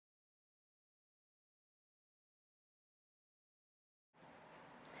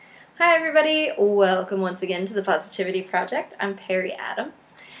Hi everybody, welcome once again to the Positivity Project. I'm Parry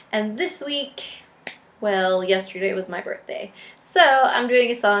Adams, and this week, well, yesterday was my birthday, so I'm doing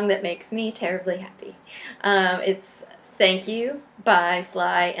a song that makes me terribly happy. It's Thank You by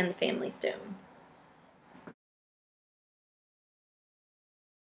Sly and the Family Stone.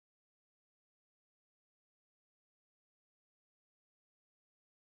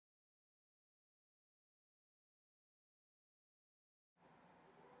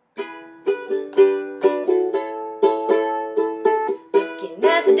 Looking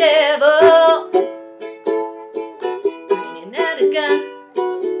at the devil, pointing at his gun,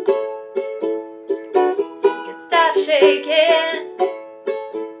 fingers start shaking,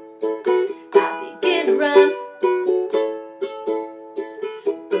 I begin to run,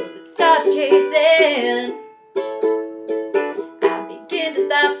 bullets start chasing, I begin to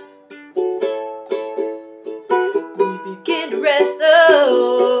stop, we begin to wrestle,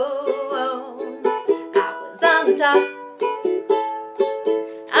 I was on the top.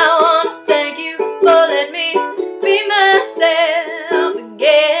 I wanna thank you for letting me be myself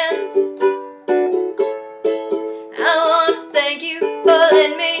again. I wanna thank you for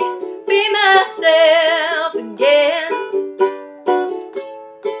letting me be myself again.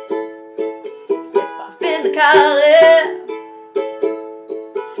 Step off in the collar,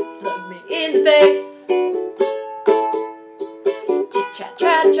 slug me in the face.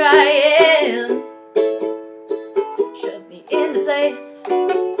 Chit-chat, trying, shove me in the place.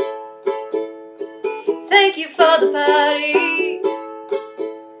 Thank you for the party,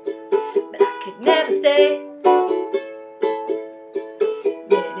 but I could never stay.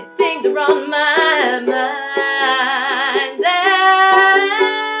 Many things are on my mind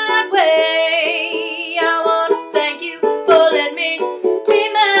that way. I want to thank you for letting me be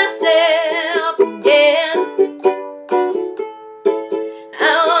myself again. I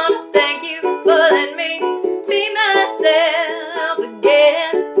want to thank you for letting me be myself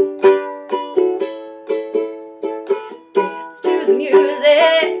again. Dance to the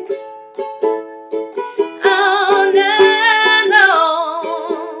music,